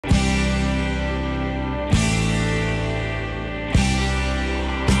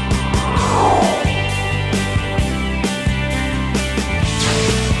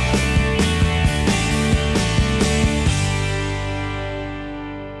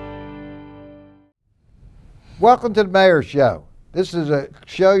Welcome to the Mayor's Show. This is a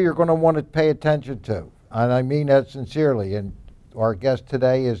show you're going to want to pay attention to, and I mean that sincerely. And our guest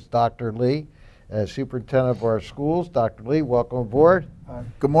today is Dr. Lee, Superintendent of our schools. Dr. Lee, welcome aboard.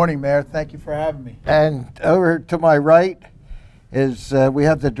 Good morning, Mayor. Thank you for having me. And over to my right is we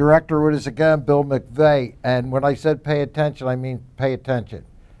have the director with us again, Bill McVeigh. And when I said pay attention, I mean pay attention.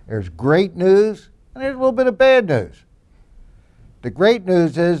 There's great news and there's a little bit of bad news. The great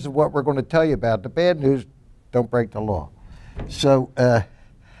news is what we're going to tell you about. The bad news, don't break the law. So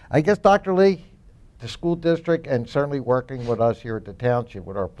I guess, Dr. Lee, the school district and certainly working with us here at the township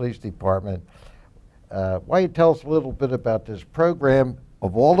with our police department, why don't you tell us a little bit about this program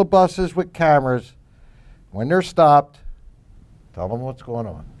of all the buses with cameras, when they're stopped, tell them what's going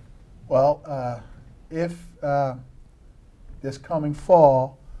on. Well, if this coming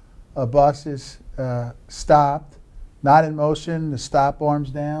fall a bus is stopped, not in motion, the stop arm's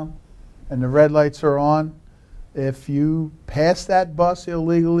down, and the red lights are on, if you pass that bus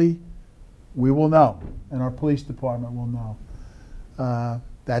illegally, we will know, and our police department will know.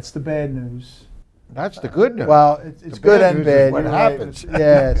 That's the bad news. That's the good news. Well, it's good and bad. What happens? Right.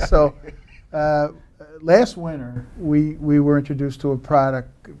 Yeah. So last winter, we were introduced to a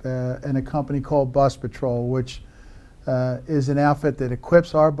product in a company called Bus Patrol, which is an outfit that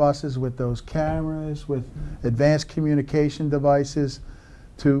equips our buses with those cameras, with advanced communication devices,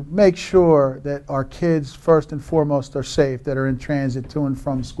 to make sure that our kids, first and foremost, are safe, that are in transit to and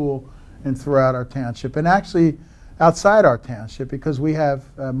from school and throughout our township, and actually outside our township, because we have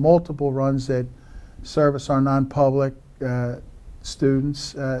multiple runs that service our non-public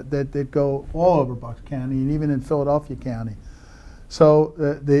students that go all over Bucks County and even in Philadelphia County. So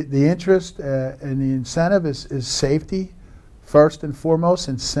the interest and the incentive is safety, first and foremost,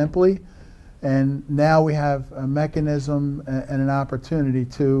 and simply. And now we have a mechanism and an opportunity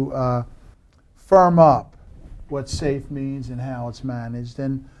to firm up what safe means and how it's managed.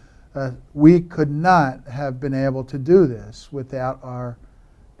 And we could not have been able to do this without our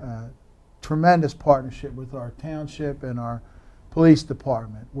tremendous partnership with our township and our police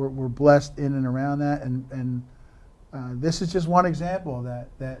department. We're blessed in and around that, and this is just one example of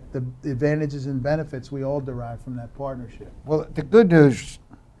that the advantages and benefits we all derive from that partnership. Well, the good news,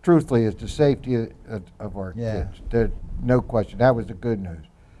 truthfully, is the safety of our kids. There's no question. That was the good news.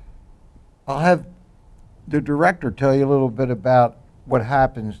 I'll have the director tell you a little bit about what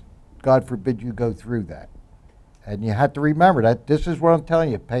happens, God forbid you go through that. And you have to remember that this is what I'm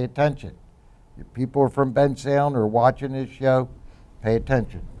telling you, pay attention. If people are from Bensalem or watching this show, pay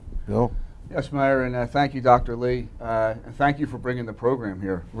attention. Bill? Yes, Mayor, and thank you, Dr. Lee, and thank you for bringing the program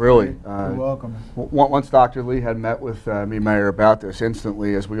here, really. You're welcome. Once Dr. Lee had met with me, Mayor, about this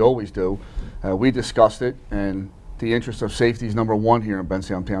instantly, as we always do, we discussed it, and the interest of safety is number one here in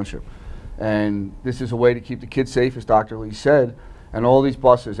Bensalem Township. And this is a way to keep the kids safe, as Dr. Lee said, and all these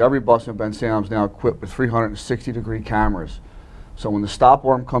buses, every bus in Bensalem is now equipped with 360-degree cameras. So when the stop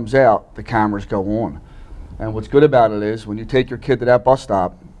arm comes out, the cameras go on. And what's good about it is when you take your kid to that bus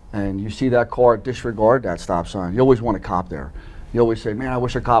stop, and you see that car disregard that stop sign, you always want a cop there. You always say, man, I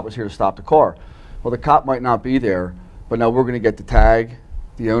wish a cop was here to stop the car. Well, the cop might not be there, but now we're going to get the tag,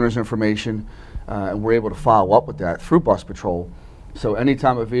 the owner's information, and we're able to follow up with that through Bus Patrol. So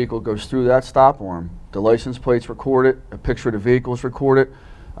anytime a vehicle goes through that stop arm, the license plate's recorded, a picture of the vehicle is recorded,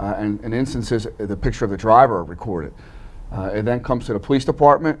 and in instances, the picture of the driver are recorded. It then comes to the police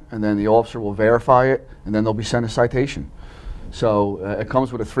department, and then the officer will verify it, and then they'll be sent a citation. So it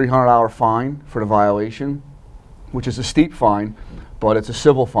comes with a $300 fine for the violation, which is a steep fine, but it's a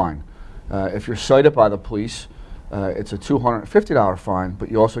civil fine. If you're cited by the police, it's a $250 fine, but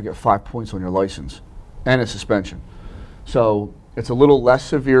you also get 5 points on your license and a suspension. So it's a little less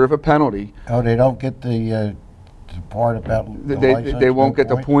severe of a penalty. Oh, they don't get the part about the license? They won't get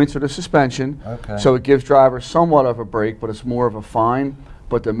the points or the suspension. Okay. So it gives drivers somewhat of a break, but it's more of a fine.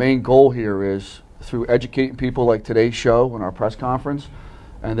 But the main goal here is, through educating people like today's show and our press conference,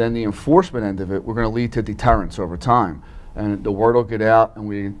 and then the enforcement end of it, we're going to lead to deterrence over time. And the word will get out, and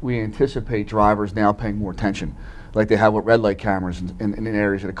we anticipate drivers now paying more attention, like they have with red light cameras in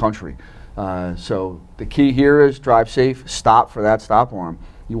areas of the country. So the key here is drive safe, stop for that stop arm.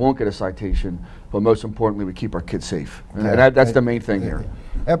 You won't get a citation, but most importantly, we keep our kids safe. And that's the main thing here.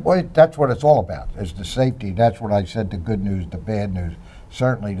 That's what it's all about, is the safety. That's what I said, the good news, the bad news.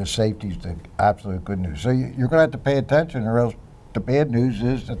 Certainly the safety is the absolute good news. So you're going to have to pay attention, or else the bad news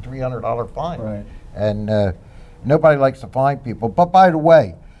is the $300 fine. Right. And nobody likes to fine people. But by the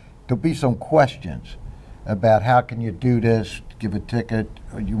way, there'll be some questions about how can you do this, give a ticket,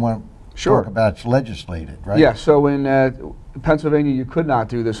 or you want to talk about it's legislated, right? Yeah, so in Pennsylvania, you could not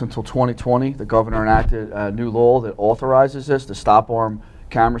do this until 2020. The governor enacted a new law that authorizes this, the stop arm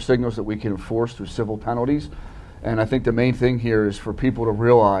camera signals that we can enforce through civil penalties. And I think the main thing here is for people to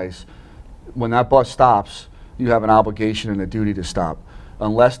realize when that bus stops, you have an obligation and a duty to stop.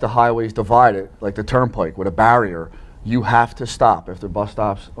 Unless the highway is divided, like the turnpike with a barrier, you have to stop if the bus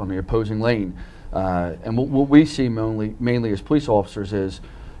stops on the opposing lane. And what we see mainly as police officers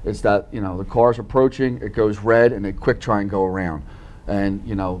is that, you know, the car's approaching, it goes red, and they quick try and go around. And,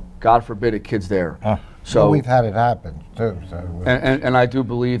 you know, God forbid a kid's there. So we've had it happen too. So and I do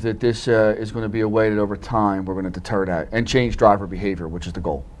believe that this is going to be a way that over time we're going to deter that and change driver behavior, which is the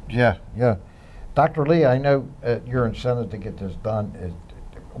goal. Yeah, yeah. Dr. Lee, I know your incentive to get this done is,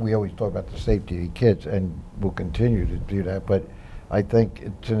 we always talk about the safety of the kids, and we'll continue to do that, but I think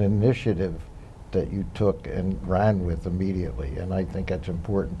it's an initiative that you took and ran with immediately, and I think that's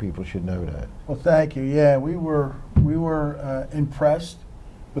important. People should know that. Well, thank you. Yeah, we were impressed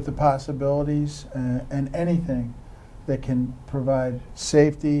with the possibilities and anything that can provide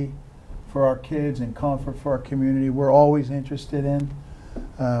safety for our kids and comfort for our community. We're always interested in.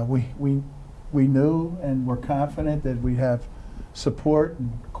 We knew and we're confident that we have support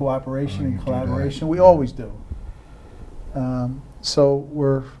and cooperation and collaboration. We always do. So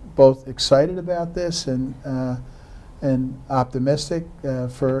we're both excited about this and optimistic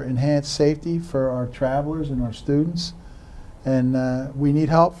for enhanced safety for our travelers and our students. And we need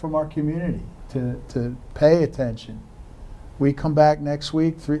help from our community to pay attention. We come back next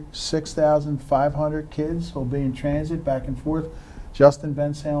week, 6,500 kids will be in transit back and forth just in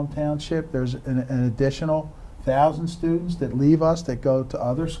Bensalem Township. There's an additional 1,000 students that leave us that go to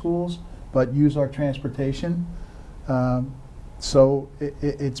other schools but use our transportation. So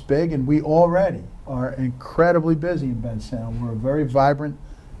it's big, and we already are incredibly busy in Bensalem. We're a very vibrant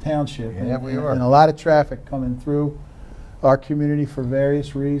township, yeah, we are. And a lot of traffic coming through our community for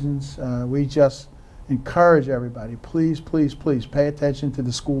various reasons. We just encourage everybody, please, please, please pay attention to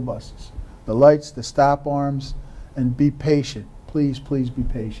the school buses, the lights, the stop arms, and be patient. Please, please be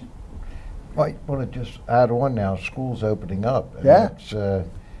patient. I want to just add on now, school's opening up. And yeah. It's,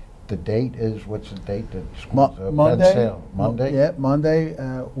 the date is, what's the date that school's open? Monday. Monday? Yeah, Monday.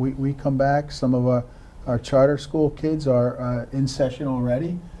 We come back. Some of our charter school kids are in session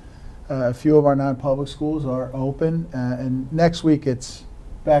already. A few of our non-public schools are open. And next week it's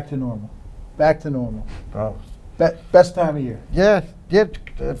back to normal. Back to normal. Oh. Best time of year. Yeah, yeah.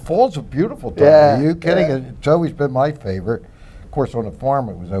 Fall's a beautiful time. Yeah, Are you kidding? yeah. It's always been my favorite. Of course, on the farm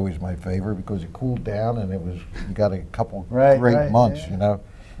it was always my favorite because it cooled down and it was, you got a couple great months, yeah. you know.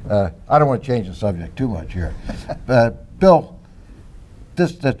 I don't want to change the subject too much here. Bill,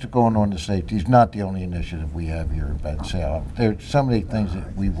 this that's going on, the safety is not the only initiative we have here in Bensalem. There's so many things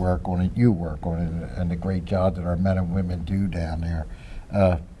that we work on and you work on, and the great job that our men and women do down there.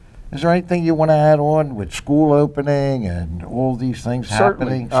 Is there anything you want to add on with school opening and all these things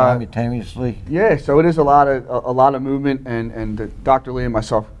happening simultaneously? Yeah, so it is a lot of movement, and Dr. Lee and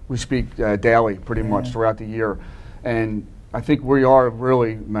myself, we speak daily pretty much throughout the year. And I think we are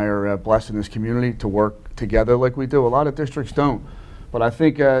really, Mayor, blessed in this community to work together like we do. A lot of districts don't. But I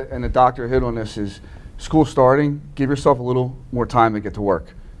think, and the doctor hit on this, is school starting, give yourself a little more time to get to work.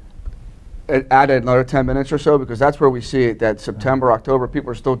 Add another 10 minutes or so, because that's where we see it, that September, October, people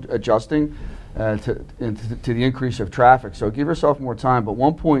are still adjusting to the increase of traffic. So give yourself more time. But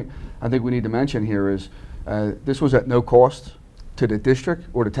one point I think we need to mention here is this was at no cost to the district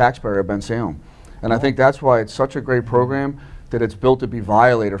or the taxpayer of Bensalem. And I think that's why it's such a great program, that it's built to be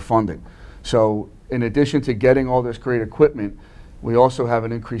violator funded. So in addition to getting all this great equipment, we also have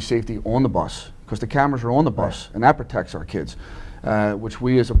an increased safety on the bus, because the cameras are on the bus, and that protects our kids. Which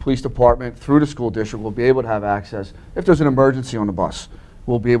we as a police department through the school district will be able to have access. If there's an emergency on the bus,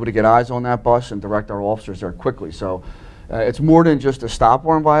 we'll be able to get eyes on that bus and direct our officers there quickly. So it's more than just the stop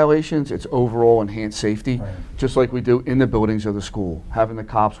arm violations, it's overall enhanced safety, just like we do in the buildings of the school, having the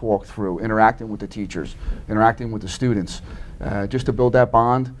cops walk through, interacting with the teachers, interacting with the students, just to build that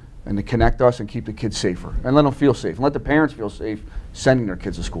bond and to connect us and keep the kids safer and let them feel safe and let the parents feel safe sending their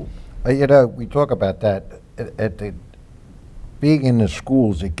kids to school. You know, we talk about that at the being in the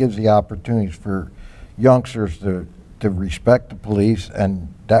schools. It gives the opportunities for youngsters to respect the police,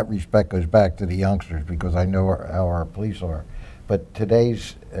 and that respect goes back to the youngsters, because I know how our police are. But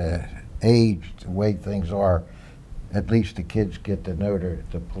today's age, the way things are, at least the kids get to know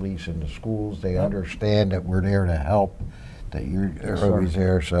the police in the schools. They understand that we're there to help, that you're always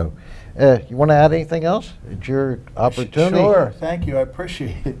there. So you want to add anything else? It's your opportunity. Sure, thank you, I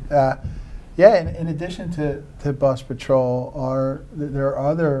appreciate it. Yeah, in addition to bus patrol, there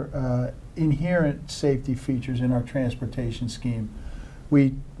are other inherent safety features in our transportation scheme.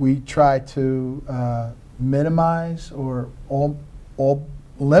 We try to minimize or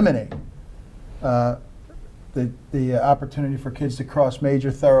eliminate the opportunity for kids to cross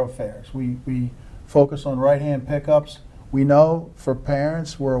major thoroughfares. We focus on right-hand pickups. We know for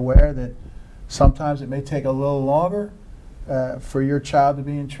parents, we're aware that sometimes it may take a little longer for your child to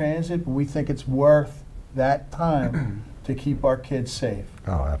be in transit, but we think it's worth that time to keep our kids safe.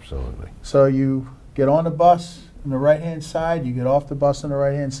 Oh, absolutely. So you get on the bus on the right-hand side, you get off the bus on the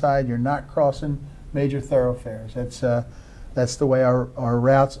right-hand side, you're not crossing major thoroughfares. That's the way our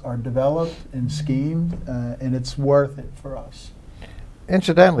routes are developed and schemed, and it's worth it for us.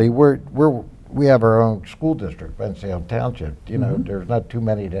 Incidentally, we have our own school district, Bensalem Township. You know, there's not too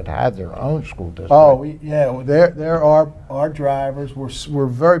many that have their own school district. Oh, yeah, there are our drivers. We're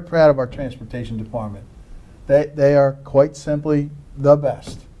very proud of our transportation department. They are quite simply the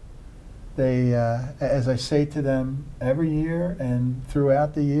best. They, as I say to them every year and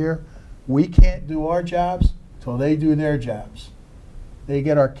throughout the year, we can't do our jobs till they do their jobs. They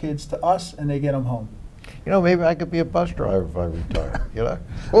get our kids to us and they get them home. You know, maybe I could be a bus driver if I retire, you know?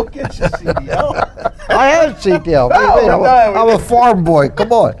 We'll get you CDL. I have CDL. I'm a farm boy.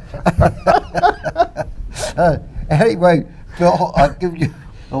 Come on. Anyway, Phil, I'll give you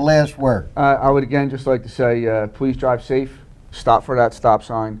the last word. I would again just like to say, please drive safe. Stop for that stop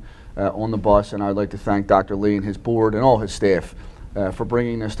sign on the bus, and I'd like to thank Dr. Lee and his board and all his staff for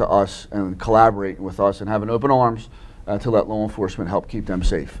bringing this to us and collaborating with us and having open arms to let law enforcement help keep them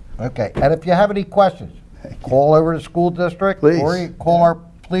safe. Okay, and if you have any questions, call over to the school district, Please. or you can call our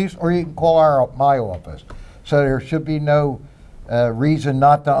police, or you can call my office. So there should be no reason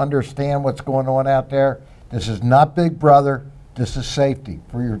not to understand what's going on out there. This is not Big Brother. This is safety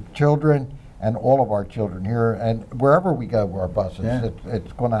for your children and all of our children here, and wherever we go with our buses, Yeah.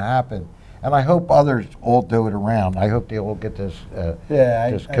 it's going to happen. And I hope others all do it around. I hope they all get this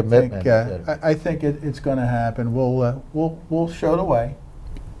this commitment. I think it's going to happen. We'll show the way,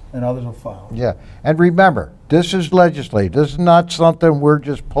 and others will follow. Yeah, and remember, this is legislative. This is not something we're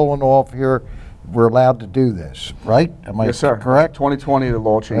just pulling off here. We're allowed to do this, right? Am I Yes, sir. correct? 2020, the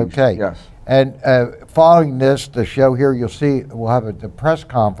law changed. Okay. Yes. And following this, the show here, you'll see we'll have the press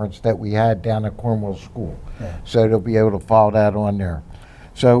conference that we had down at Cornwall School. Yeah. So they'll be able to follow that on there.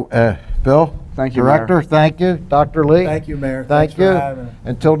 So, Bill, Thank you, Director, Mayor. thank you. Dr. Lee. Thank you, Mayor. Thank Thanks you. for having us.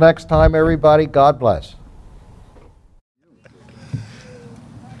 Until next time, everybody, God bless.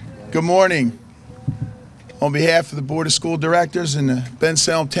 Good morning. On behalf of the Board of School Directors and the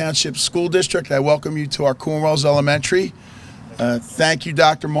Bensalem Township School District, I welcome you to our Cornwalls Elementary. Thank you,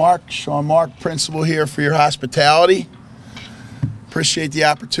 Dr. Mark, Sean Mark, Principal here, for your hospitality. Appreciate the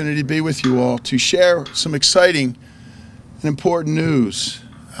opportunity to be with you all to share some exciting and important news.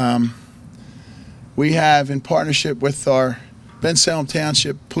 We have, in partnership with our Bensalem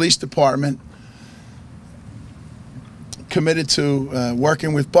Township Police Department, committed to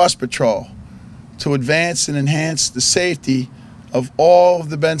working with Bus Patrol to advance and enhance the safety of all of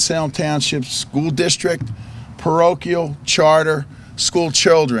the Bensalem Township School District, parochial, charter school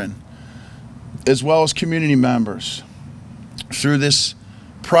children, as well as community members, through this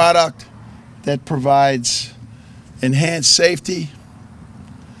product that provides enhanced safety,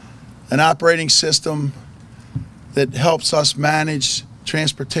 an operating system that helps us manage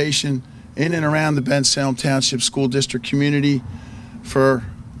transportation in and around the Bensalem Township School District community. For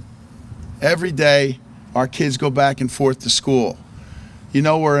every day our kids go back and forth to school. You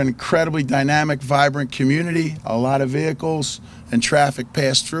know, we're an incredibly dynamic, vibrant community. A lot of vehicles and traffic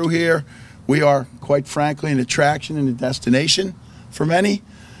pass through here. We are, quite frankly, an attraction and a destination for many.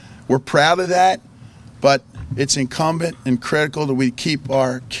 We're proud of that, but it's incumbent and critical that we keep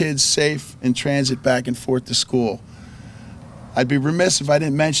our kids safe in transit back and forth to school. I'd be remiss if I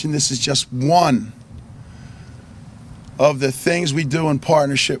didn't mention this is just one of the things we do in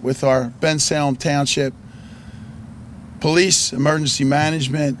partnership with our Bensalem Township Police Emergency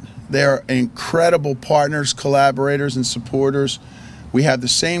Management. They're incredible partners, collaborators, and supporters. We have the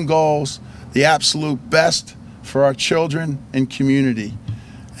same goals, the absolute best for our children and community.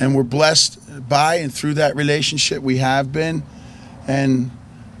 And we're blessed by and through that relationship we have been. And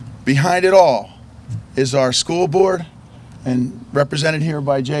behind it all is our school board, and represented here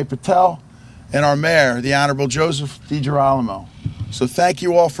by Jay Patel, and our mayor, the Honorable Joseph DiGirolamo. So thank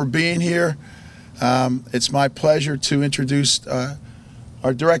you all for being here. It's my pleasure to introduce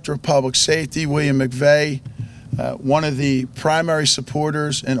our Director of Public Safety, William McVeigh, one of the primary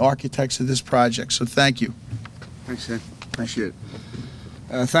supporters and architects of this project. So thank you. Thanks, Ed. Appreciate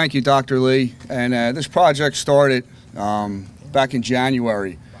it. Thank you, Dr. Lee. And this project started back in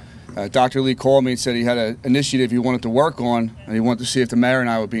January. Dr. Lee called me and said he had an initiative he wanted to work on, and he wanted to see if the mayor and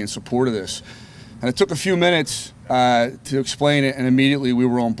I would be in support of this. And it took a few minutes to explain it, and immediately we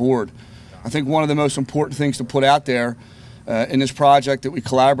were on board. I think one of the most important things to put out there in this project that we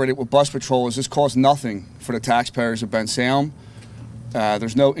collaborated with Bus Patrol is this costs nothing for the taxpayers of Bensalem.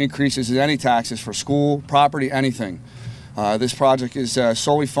 There's no increases in any taxes for school, property, anything. This project is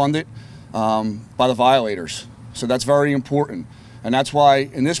solely funded by the violators, so that's very important. And that's why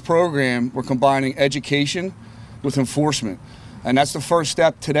in this program we're combining education with enforcement. And that's the first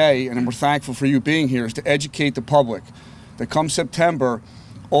step today, and we're thankful for you being here, is to educate the public that come September,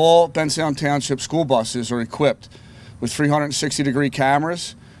 all Bensalem Township school buses are equipped with 360-degree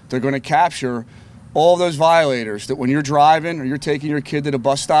cameras. They're going to capture all those violators that when you're driving or you're taking your kid to the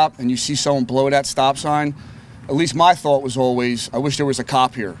bus stop and you see someone blow that stop sign, at least my thought was always, I wish there was a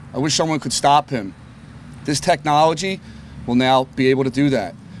cop here. I wish someone could stop him. This technology will now be able to do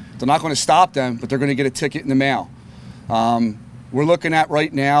that. They're not going to stop them, but they're going to get a ticket in the mail. We're looking at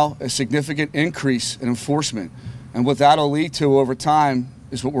right now a significant increase in enforcement. And what that'll lead to over time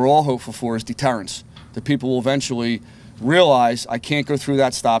is what we're all hopeful for, is deterrence. That people will eventually realize, I can't go through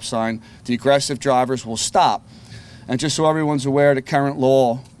that stop sign. The aggressive drivers will stop. And just so everyone's aware, the current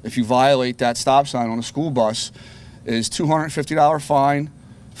law, if you violate that stop sign on a school bus, is $250 fine,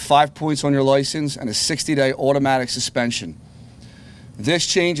 5 points on your license, and a 60-day automatic suspension. This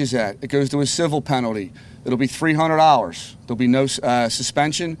changes that. It goes to a civil penalty. It'll be $300. There'll be no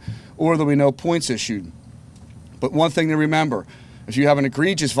suspension, or there'll be no points issued. But one thing to remember, if you have an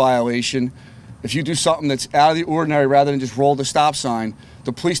egregious violation, if you do something that's out of the ordinary rather than just roll the stop sign,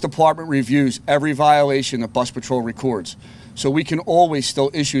 the police department reviews every violation that Bus Patrol records. So we can always still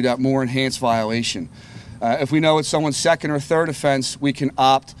issue that more enhanced violation. If we know it's someone's second or third offense, we can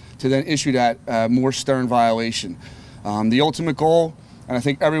opt to then issue that more stern violation. The ultimate goal, and I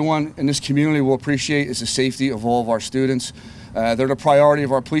think everyone in this community will appreciate, is the safety of all of our students. They're the priority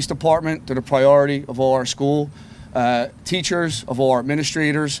of our police department. They're the priority of all our school teachers, of all our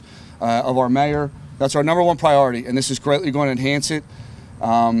administrators, of our mayor. That's our #1 priority, and this is greatly going to enhance it.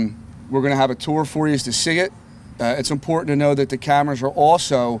 We're going to have a tour for you to see it. It's important to know that the cameras are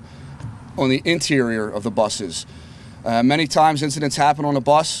also on the interior of the buses. Many times incidents happen on a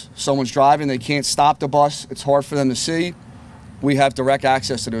bus. Someone's driving, they can't stop the bus. It's hard for them to see. We have direct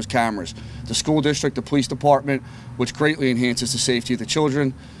access to those cameras. The school district, the police department, which greatly enhances the safety of the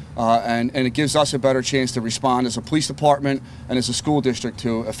children, and it gives us a better chance to respond as a police department and as a school district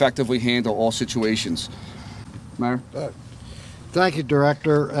to effectively handle all situations. Mayor? Thank you,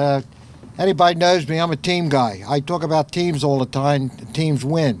 Director. Anybody knows me, I'm a team guy. I talk about teams all the time. Teams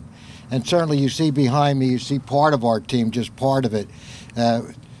win. And certainly you see behind me, you see part of our team, just part of it.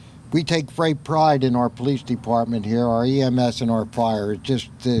 We take great pride in our police department here, our EMS and our fire. It's just,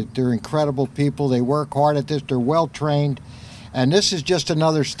 they're incredible people. They work hard at this. They're well trained. And this is just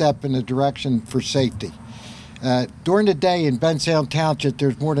another step in the direction for safety. During the day in Bensalem Township,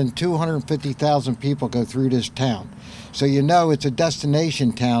 there's more than 250,000 people go through this town. So you know it's a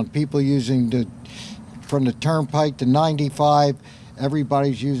destination town. People using from the turnpike to 95,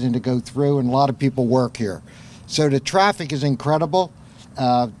 everybody's using to go through, and a lot of people work here. So the traffic is incredible.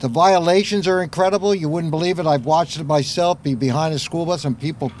 The violations are incredible. You wouldn't believe it. I've watched it myself, be behind a school bus and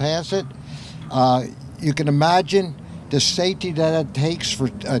people pass it. You can imagine the safety that it takes for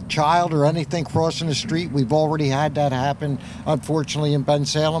a child or anything crossing the street. We've already had that happen, unfortunately, in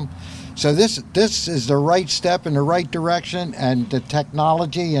Bensalem. So this is the right step in the right direction, and the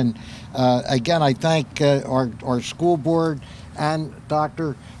technology. And again, I thank our school board and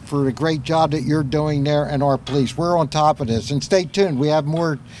Doctor for the great job that you're doing there, and our police. We're on top of this. And stay tuned. We have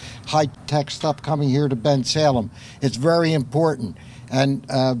more high-tech stuff coming here to Bensalem. It's very important. And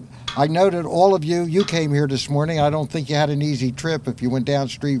I know that all of you came here this morning. I don't think you had an easy trip. If you went down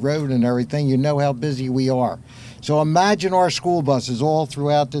Street Road and everything, you know how busy we are. So imagine our school buses all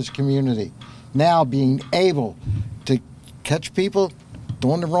throughout this community now being able to catch people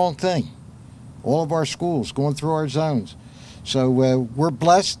doing the wrong thing. All of our schools going through our zones. So we're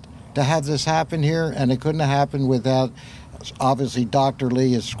blessed to have this happen here, and it couldn't have happened without, obviously, Dr.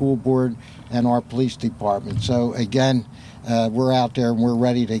 Lee, his school board, and our police department. So again, we're out there and we're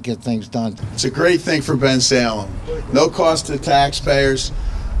ready to get things done. It's a great thing for Bensalem. No cost to taxpayers.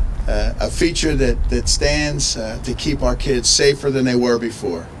 A feature that stands to keep our kids safer than they were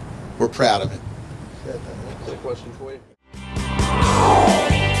before. We're proud of it. Question.